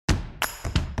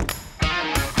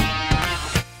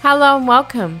Hello and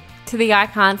welcome to the I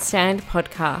Can't Stand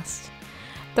podcast.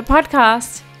 The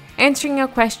podcast answering your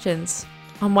questions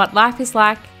on what life is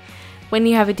like when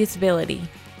you have a disability.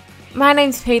 My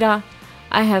name's Peter,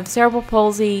 I have cerebral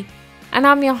palsy, and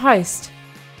I'm your host.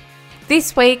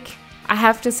 This week, I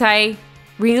have to say,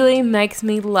 really makes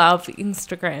me love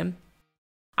Instagram.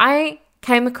 I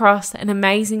came across an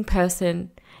amazing person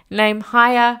named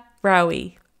Haya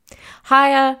Rawi.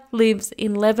 Haya lives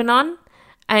in Lebanon,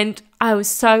 and I was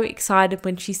so excited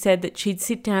when she said that she'd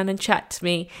sit down and chat to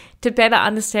me to better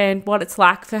understand what it's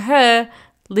like for her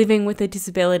living with a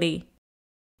disability.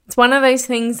 It's one of those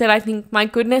things that I think, my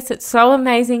goodness, it's so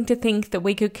amazing to think that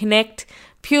we could connect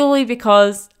purely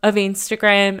because of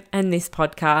Instagram and this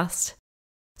podcast.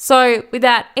 So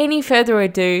without any further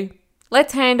ado,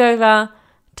 let's hand over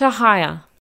to Haya.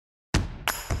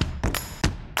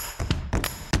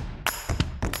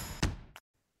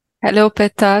 Hello,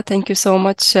 Peta. Thank you so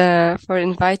much for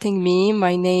inviting me.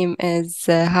 My name is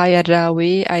Haya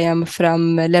Rawi. I am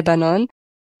from Lebanon.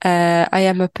 I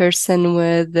am a person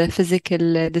with a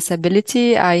physical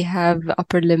disability. I have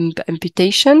upper limb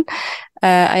amputation.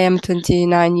 I am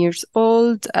 29 years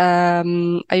old.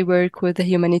 I work with a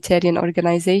humanitarian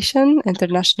organization,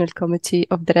 International Committee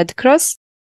of the Red Cross.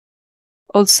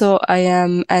 Also, I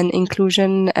am an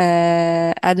inclusion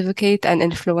advocate and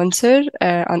influencer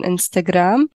on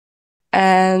Instagram.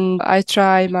 And I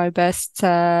try my best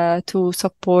to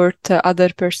support other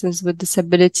persons with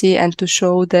disability and to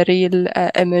show the real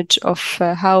image of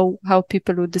how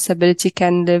people with disability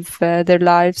can live their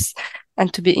lives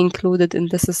and to be included in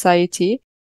the society.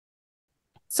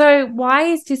 So why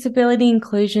is disability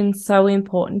inclusion so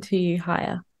important to you,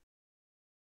 Haya?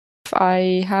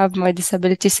 I have my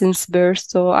disability since birth,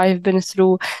 so I've been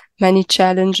through many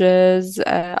challenges,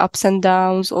 ups and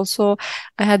downs. Also,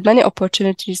 I had many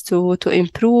opportunities to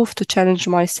improve, to challenge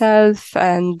myself,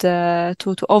 and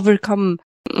to overcome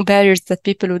barriers that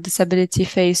people with disability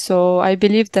face. So I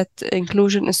believe that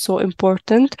inclusion is so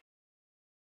important.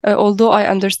 Although I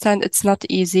understand it's not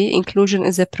easy, inclusion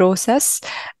is a process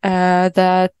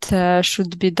that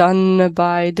should be done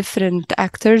by different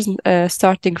actors,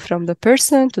 starting from the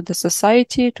person to the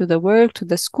society, to the work, to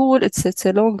the school. It's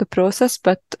a long process,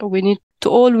 but we need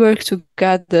to all work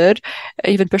together,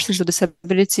 even persons with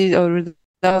disabilities or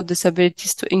without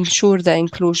disabilities, to ensure the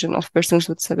inclusion of persons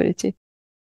with disability.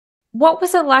 What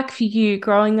was it like for you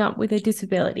growing up with a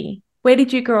disability? Where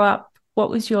did you grow up? What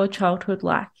was your childhood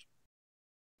like?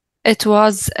 It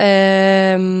was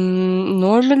a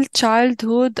normal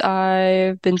childhood.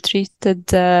 I've been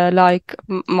treated like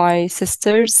my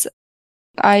sisters.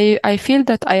 I feel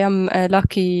that I am a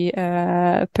lucky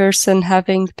person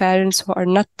having parents who are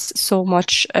not so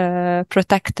much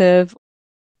protective.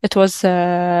 It was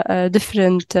a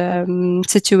different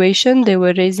situation. They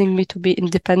were raising me to be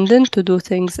independent, to do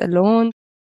things alone.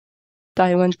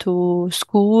 I went to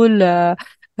school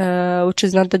which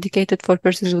is not dedicated for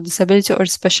persons with disability or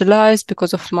specialized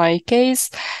because of my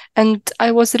case. And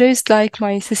I was raised like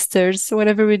my sisters.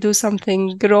 Whenever we do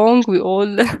something wrong, we all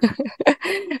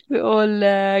we all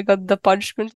got the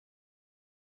punishment.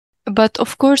 But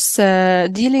of course,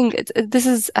 this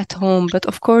is at home. But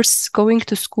of course, going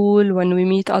to school, when we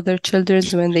meet other children,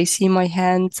 when they see my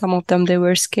hand, some of them, they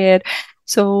were scared.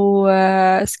 So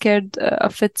scared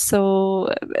of it.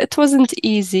 So it wasn't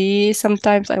easy.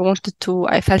 Sometimes I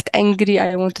felt angry.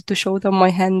 I wanted to show them my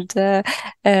hand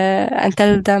and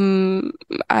tell them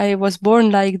I was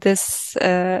born like this.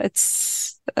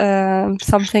 It's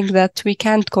something that we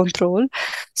can't control.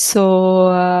 So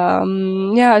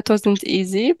yeah, it wasn't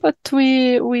easy, but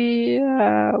we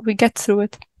get through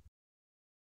it.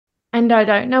 And I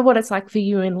don't know what it's like for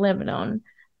you in Lebanon,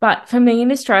 but for me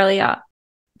in Australia,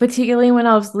 particularly when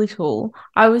I was little,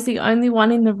 I was the only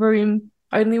one in the room,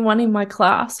 only one in my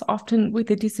class, often with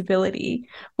a disability.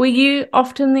 Were you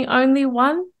often the only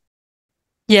one?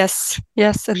 Yes,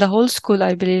 in the whole school,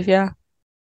 I believe, yeah.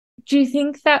 Do you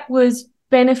think that was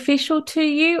beneficial to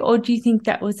you, or do you think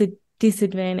that was a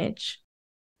disadvantage?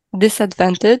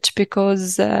 Disadvantage,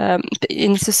 because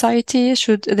in society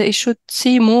they should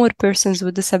see more persons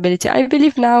with disability. I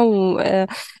believe now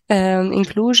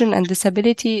inclusion and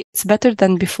disability is better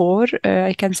than before.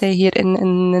 I can say here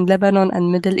in Lebanon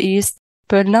and Middle East.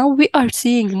 But now we are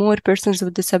seeing more persons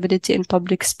with disability in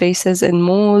public spaces, in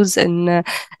malls, in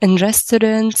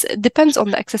restaurants. It depends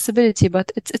on the accessibility,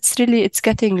 but it's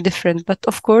getting different. But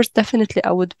of course, definitely,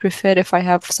 I would prefer if I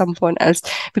have someone else,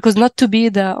 because not to be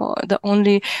the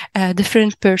only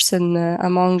different person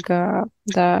among the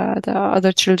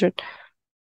other children.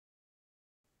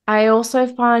 I also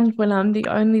find when I'm the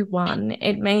only one,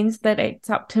 it means that it's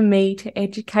up to me to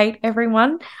educate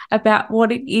everyone about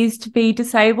what it is to be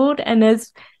disabled. And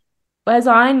as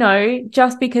I know,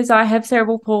 just because I have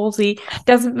cerebral palsy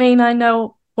doesn't mean I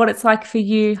know what it's like for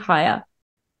you, Haya.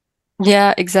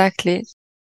 Yeah, exactly.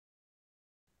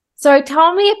 So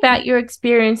tell me about your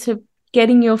experience of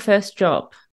getting your first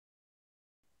job.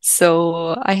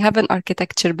 So I have an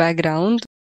architecture background.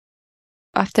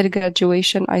 After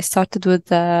graduation, I started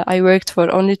with, I worked for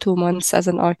only 2 months as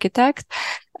an architect.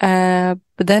 But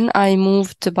then I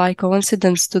moved by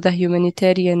coincidence to the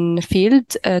humanitarian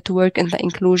field to work in the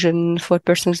inclusion for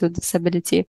persons with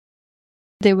disability.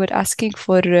 They were asking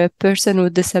for a person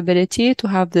with disability to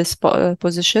have this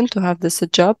position, to have this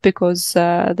job, because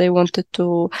they wanted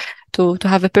to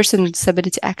have a person with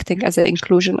disability acting as an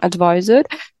inclusion advisor.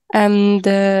 And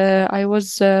I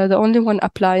was the only one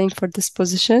applying for this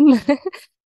position.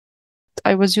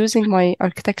 I was using my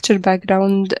architecture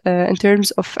background in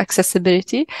terms of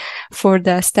accessibility for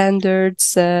the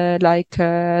standards like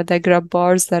the grab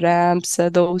bars, the ramps,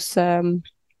 those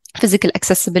physical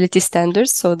accessibility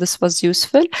standards. So this was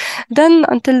useful. Then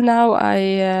until now,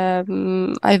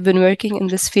 I've been working in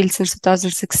this field since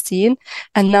 2016,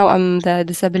 and now I'm the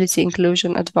disability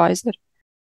inclusion advisor.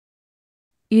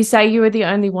 You say you were the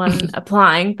only one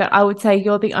applying, but I would say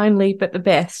you're the only but the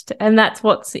best. And that's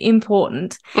what's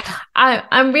important.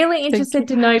 I'm really interested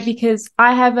to know because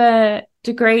I have a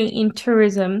degree in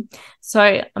tourism.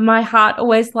 So my heart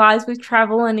always lies with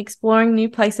travel and exploring new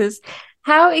places.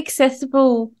 How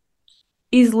accessible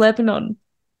is Lebanon?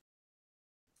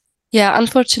 Yeah,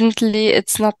 unfortunately,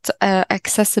 it's not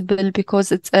accessible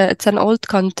because it's an old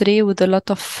country with a lot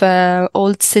of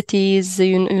old cities.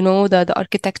 You know the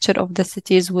architecture of the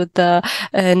cities with the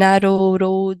narrow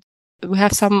road. We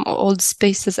have some old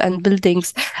spaces and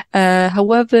buildings.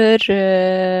 However,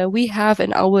 we have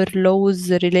in our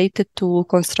laws related to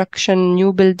construction,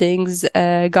 new buildings,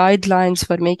 guidelines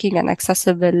for making an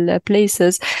accessible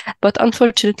places. But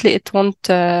unfortunately, it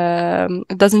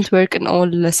doesn't work in all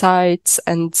the sites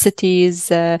and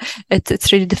cities.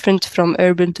 It's really different from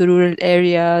urban to rural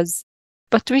areas.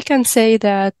 But we can say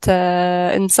that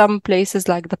in some places,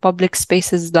 like the public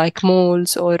spaces, like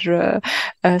malls or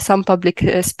some public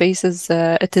spaces,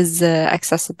 it is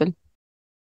accessible.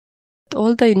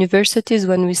 All the universities,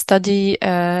 when we study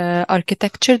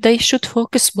architecture, they should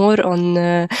focus more on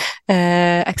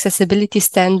accessibility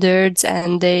standards,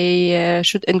 and they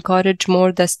should encourage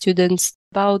more the students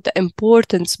about the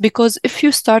importance, because if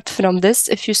you start from this,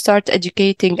 if you start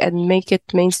educating and make it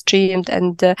mainstreamed,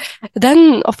 and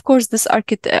then of course this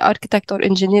architect or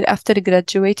engineer, after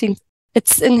graduating,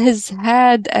 it's in his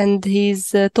head, and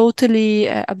he's totally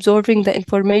absorbing the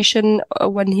information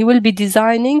when he will be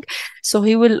designing. So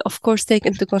he will, of course, take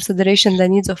into consideration the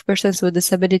needs of persons with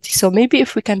disability. So maybe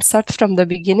if we can start from the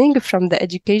beginning, from the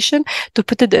education, to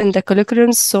put it in the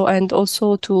curriculums, so, and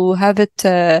also to have it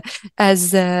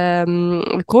as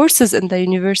courses in the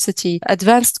university,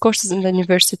 advanced courses in the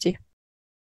university.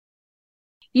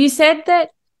 You said that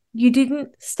you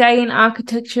didn't stay in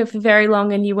architecture for very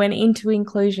long and you went into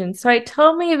inclusion. So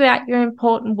tell me about your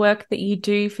important work that you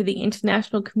do for the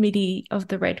International Committee of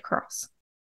the Red Cross.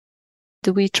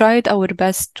 We tried our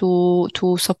best to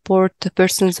support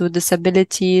persons with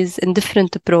disabilities in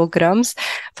different programs.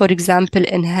 For example,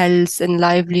 in health, in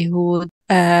livelihood,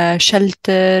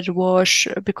 shelter, wash,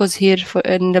 because here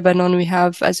in Lebanon we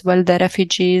have as well the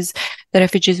refugees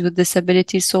with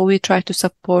disabilities. So we try to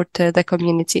support the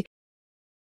community.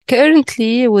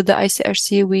 Currently, with the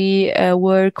ICRC, we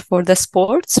work for the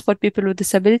sports for people with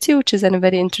disability, which is a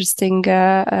very interesting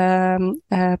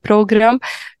program,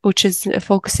 which is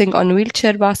focusing on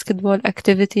wheelchair basketball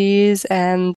activities.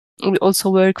 And we also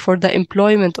work for the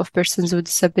employment of persons with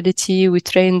disability. We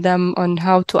train them on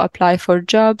how to apply for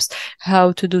jobs,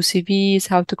 how to do CVs,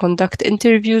 how to conduct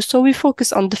interviews. So we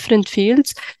focus on different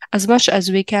fields as much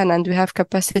as we can, and we have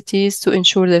capacities to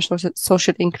ensure their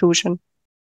social inclusion.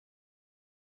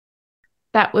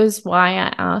 That was why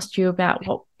I asked you about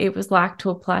what it was like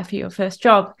to apply for your first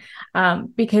job,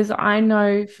 because I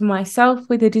know for myself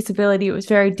with a disability, it was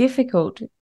very difficult.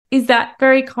 Is that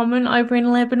very common over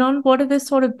in Lebanon? What are the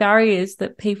sort of barriers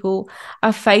that people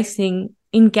are facing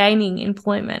in gaining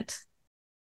employment?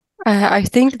 I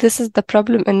think this is the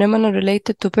problem in Lebanon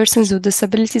related to persons with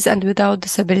disabilities and without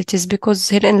disabilities, because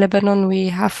here in Lebanon we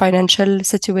have financial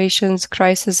situations,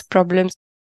 crisis problems.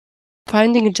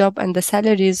 Finding a job and the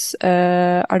salaries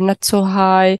are not so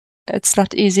high. It's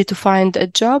not easy to find a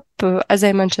job, as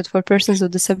I mentioned, for persons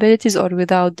with disabilities or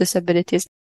without disabilities.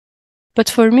 But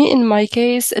for me, in my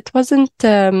case, it wasn't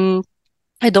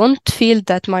I don't feel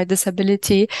that my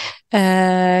disability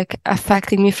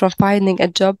affecting me from finding a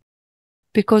job,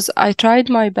 because I tried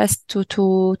my best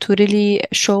to really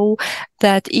show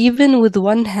that even with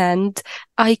one hand,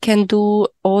 I can do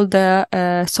all the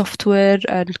software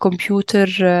and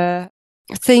computer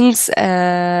things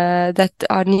that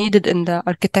are needed in the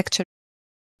architecture.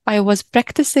 I was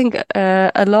practicing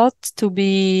a lot to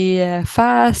be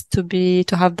fast,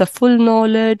 to have the full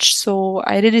knowledge. So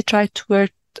I really tried to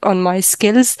work on my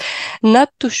skills, not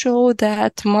to show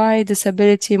that my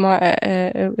disability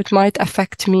it might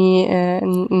affect me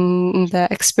in the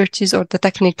expertise or the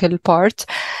technical part.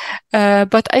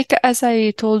 But as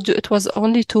I told you, it was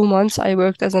only 2 months I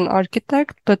worked as an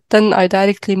architect, but then I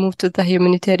directly moved to the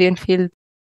humanitarian field.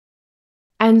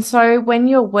 And so, when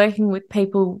you're working with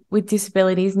people with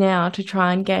disabilities now to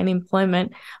try and gain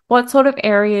employment, what sort of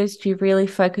areas do you really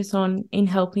focus on in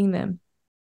helping them?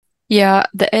 Yeah,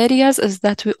 the areas is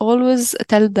that we always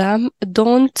tell them,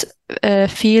 don't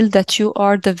feel that you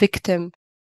are the victim.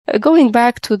 Going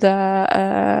back to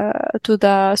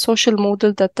the social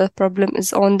model that the problem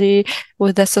is only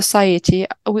with the society,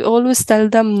 we always tell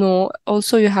them no.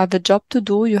 Also, you have a job to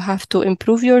do. You have to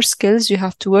improve your skills. You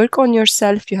have to work on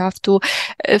yourself. You have to.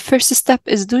 First step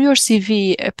is do your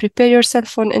CV. Prepare yourself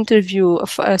for an interview.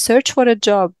 Search for a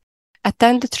job.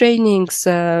 Attend the trainings.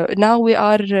 Now we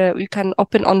can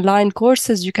open online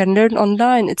courses. You can learn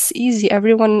online. It's easy.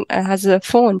 Everyone has a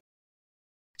phone.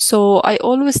 So I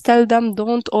always tell them,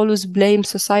 don't always blame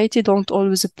society, don't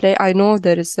always play. I know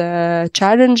there is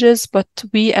challenges, but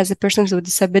we as a persons with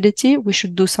disability, we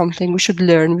should do something. We should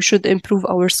learn. We should improve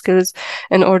our skills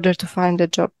in order to find a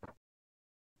job.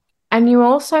 And you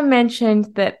also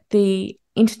mentioned that the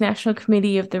International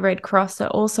Committee of the Red Cross are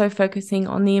also focusing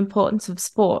on the importance of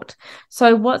sport.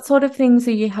 So what sort of things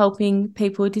are you helping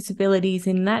people with disabilities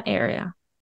in that area?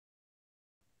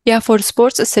 Yeah, for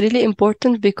sports, it's really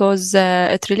important because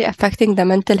it's really affecting the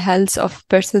mental health of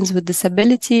persons with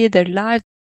disability, their life.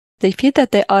 They feel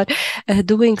that they are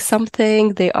doing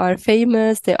something, they are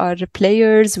famous, they are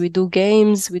players, we do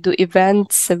games, we do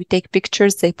events, we take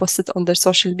pictures, they post it on their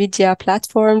social media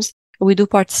platforms. We do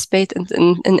participate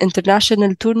in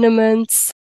international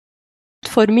tournaments.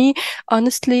 For me,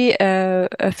 honestly,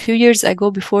 a few years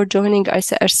ago, before joining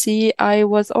ICRC, I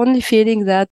was only feeling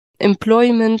that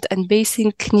employment and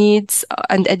basic needs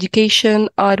and education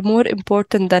are more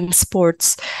important than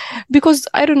sports, because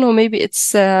I don't know, maybe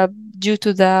it's due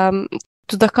to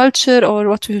the culture or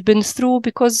what we've been through,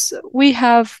 because we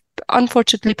have,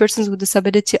 unfortunately, persons with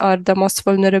disability are the most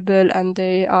vulnerable, and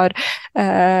they are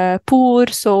poor,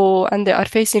 and they are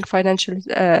facing financial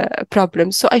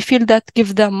problems. So I feel that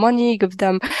give them money, give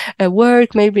them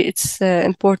work, maybe it's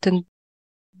important.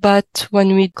 But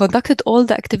when we conducted all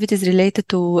the activities related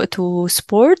to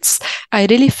sports, I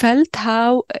really felt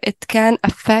how it can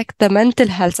affect the mental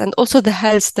health and also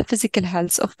the physical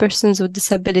health of persons with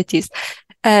disabilities.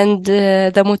 And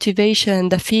the motivation,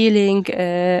 the feeling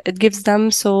it gives them.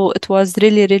 So it was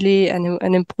really, really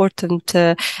an important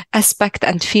aspect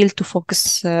and field to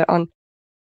focus on.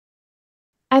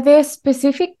 Are there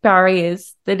specific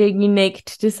barriers that are unique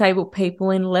to disabled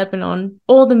people in Lebanon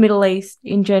or the Middle East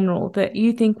in general that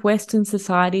you think Western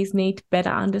societies need to better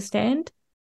understand?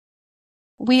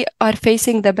 We are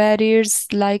facing the barriers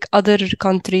like other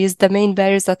countries, the main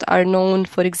barriers that are known,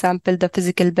 for example, the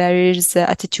physical barriers,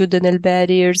 attitudinal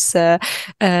barriers,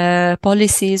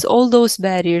 policies, all those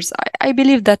barriers. I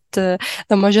believe that the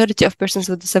majority of persons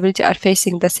with disability are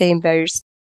facing the same barriers.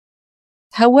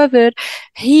 However,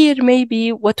 here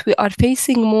maybe what we are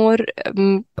facing more,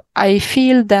 I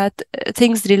feel that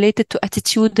things related to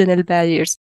attitudinal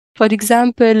barriers. For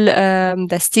example,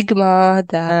 the stigma,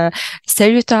 the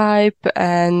stereotype,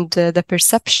 and the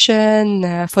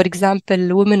perception. For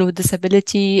example, women with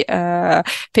disability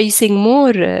facing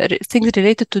more things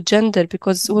related to gender,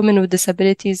 because women with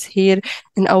disabilities here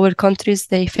in our countries,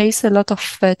 they face a lot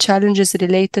of challenges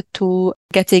related to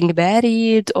getting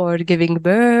married or giving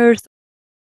birth.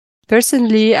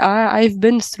 Personally, I've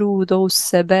been through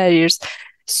those barriers.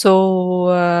 So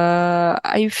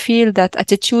I feel that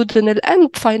attitudinal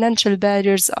and financial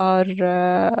barriers are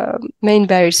main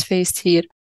barriers faced here.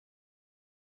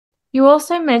 You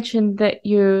also mentioned that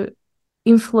you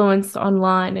influence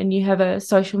online and you have a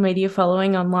social media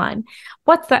following online.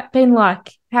 What's that been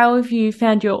like? How have you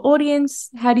found your audience?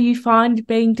 How do you find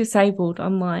being disabled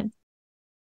online?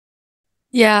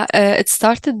 Yeah, it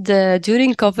started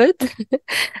during COVID.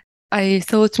 I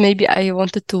thought maybe I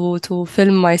wanted to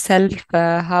film myself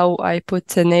how I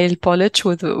put a nail polish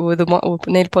with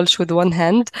nail polish with one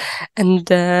hand,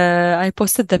 and I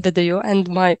posted the video, and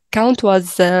my account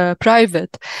was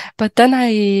private. But then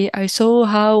I saw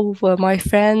how my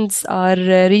friends are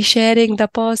resharing the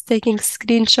post, taking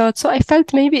screenshots. So I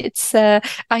felt maybe it's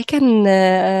I can.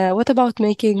 What about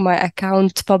making my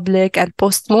account public and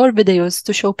post more videos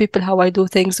to show people how I do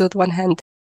things with one hand?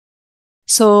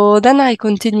 So then I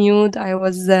continued. I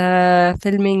was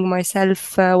filming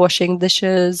myself washing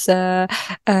dishes,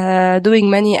 doing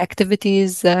many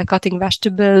activities, cutting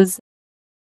vegetables.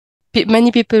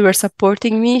 Many people were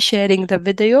supporting me, sharing the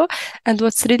video. And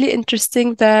what's really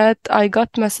interesting that I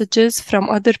got messages from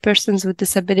other persons with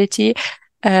disability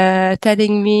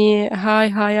telling me, "Hi,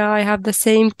 Haya, I have the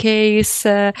same case,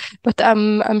 but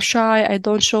I'm shy. I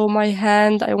don't show my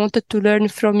hand. I wanted to learn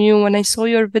from you. When I saw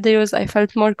your videos, I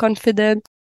felt more confident."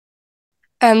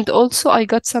 And also, I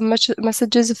got some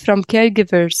messages from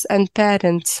caregivers and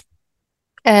parents.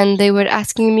 And they were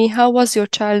asking me, "How was your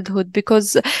childhood?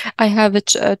 Because I have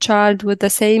a child with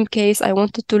the same case. I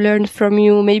wanted to learn from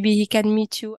you. Maybe he can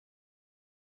meet you."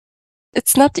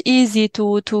 It's not easy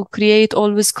to create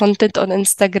always content on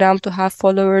Instagram to have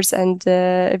followers and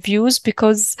views,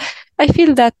 because I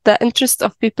feel that the interest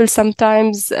of people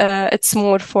sometimes it's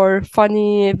more for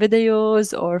funny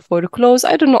videos or for clothes.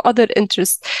 I don't know, other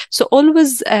interests. So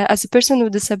always as a person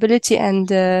with disability and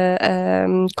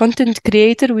content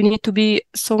creator, we need to be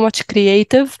so much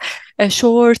creative,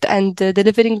 short, and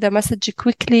delivering the message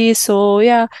quickly. So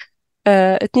yeah,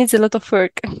 it needs a lot of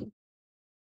work.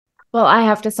 Well, I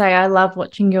have to say, I love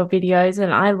watching your videos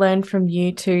and I learn from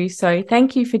you too. So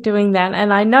thank you for doing that.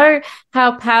 And I know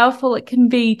how powerful it can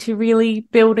be to really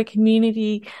build a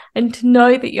community and to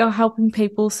know that you're helping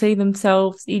people see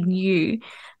themselves in you.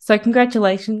 So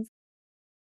congratulations.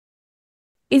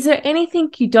 Is there anything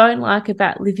you don't like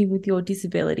about living with your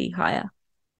disability, Haya?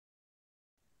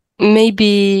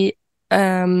 Maybe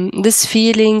this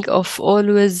feeling of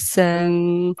always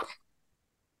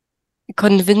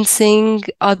convincing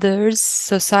others,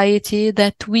 society,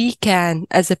 that we can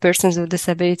as a person with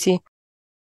disability.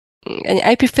 And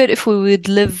I prefer if we would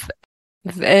live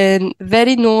a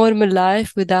very normal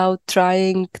life without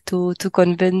trying to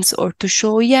convince or to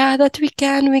show, yeah, that we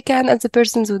can as a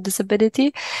person with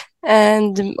disability.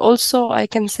 And also I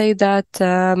can say that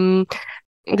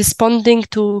responding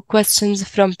to questions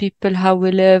from people, how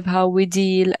we live, how we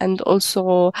deal, and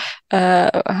also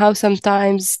how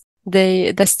sometimes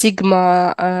the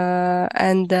stigma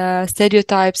and the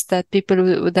stereotypes that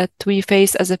that we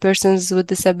face as a persons with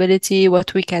disability,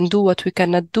 what we can do, what we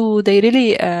cannot do, they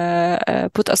really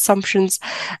put assumptions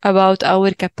about our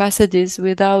capacities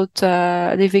without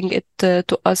leaving it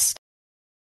to us.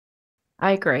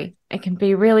 I agree. It can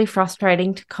be really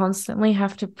frustrating to constantly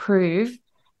have to prove,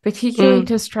 particularly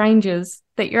to strangers,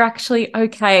 that you're actually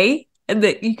okay and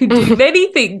that you could do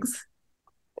many things.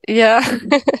 Yeah.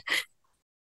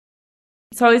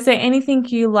 So is there anything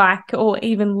you like or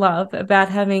even love about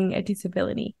having a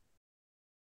disability?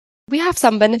 We have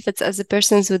some benefits as a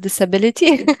persons with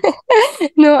disability.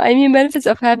 No, I mean benefits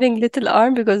of having little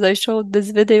arm, because I showed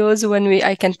these videos when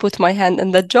I can put my hand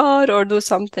in the jar or do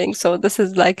something. So this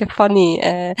is like a funny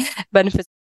benefit.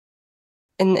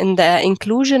 In the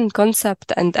inclusion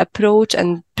concept and approach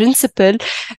and principle,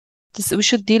 we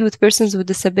should deal with persons with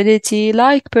disability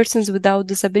like persons without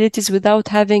disabilities, without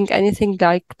having anything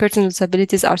like persons with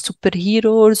disabilities are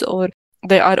superheroes, or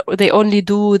they only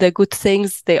do the good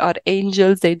things, they are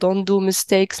angels, they don't do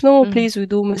mistakes. No, please, we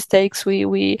do mistakes.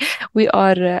 We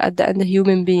are at the end a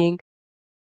human being.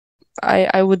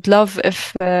 I would love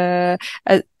if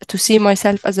to see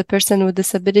myself as a person with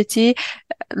disability,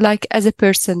 like as a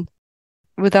person,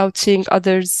 without seeing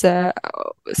others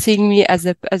seeing me as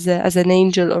an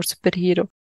angel or superhero.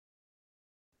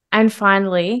 And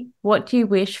finally, what do you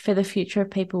wish for the future of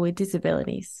people with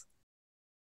disabilities?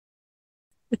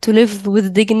 To live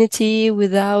with dignity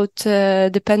without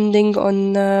depending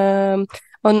on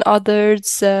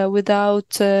others,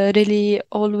 without really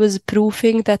always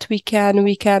proving that we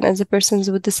can as a persons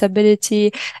with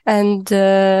disability, and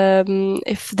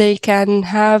if they can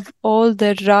have all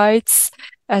their rights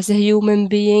as a human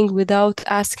being without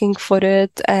asking for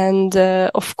it. And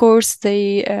of course,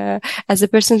 they as a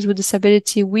persons with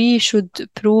disability, we should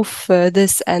prove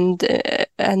this and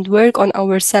work on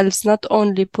ourselves, not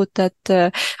only put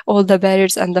that all the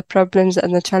barriers and the problems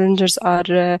and the challenges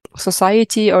are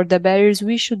society or the barriers.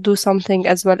 We should do something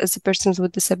as well as persons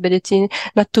with disability,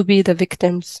 not to be the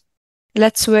victims.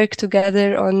 let's work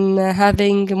together on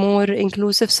having a more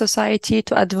inclusive society,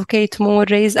 to advocate more,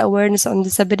 raise awareness on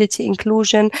disability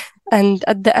inclusion, and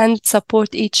at the end,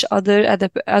 support each other,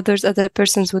 others, other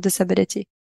persons with disability.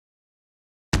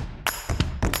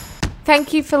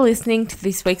 Thank you for listening to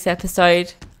this week's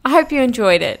episode. I hope you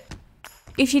enjoyed it.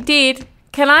 If you did,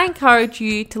 can I encourage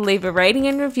you to leave a rating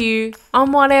and review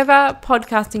on whatever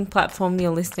podcasting platform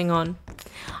you're listening on?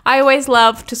 I always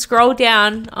love to scroll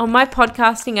down on my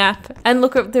podcasting app and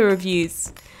look at the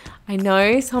reviews. I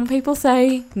know some people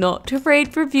say not to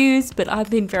read reviews, but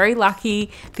I've been very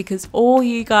lucky because all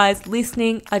you guys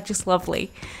listening are just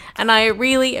lovely. And I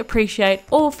really appreciate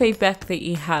all feedback that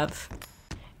you have.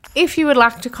 If you would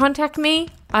like to contact me,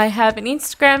 I have an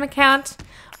Instagram account.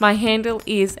 My handle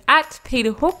is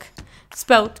 @PeterHook,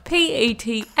 spelt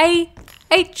PETAHOOKE.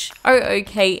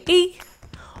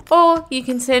 Or you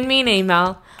can send me an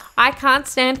email,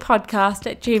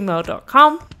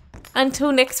 ican'tstandpodcast@gmail.com.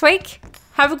 Until next week,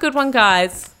 have a good one,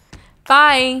 guys.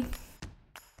 Bye.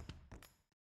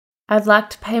 I'd like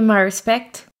to pay my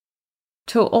respect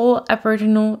to all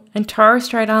Aboriginal and Torres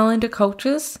Strait Islander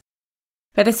cultures,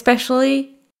 but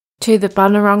especially to the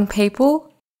Bunurong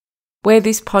people where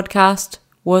this podcast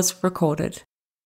was recorded.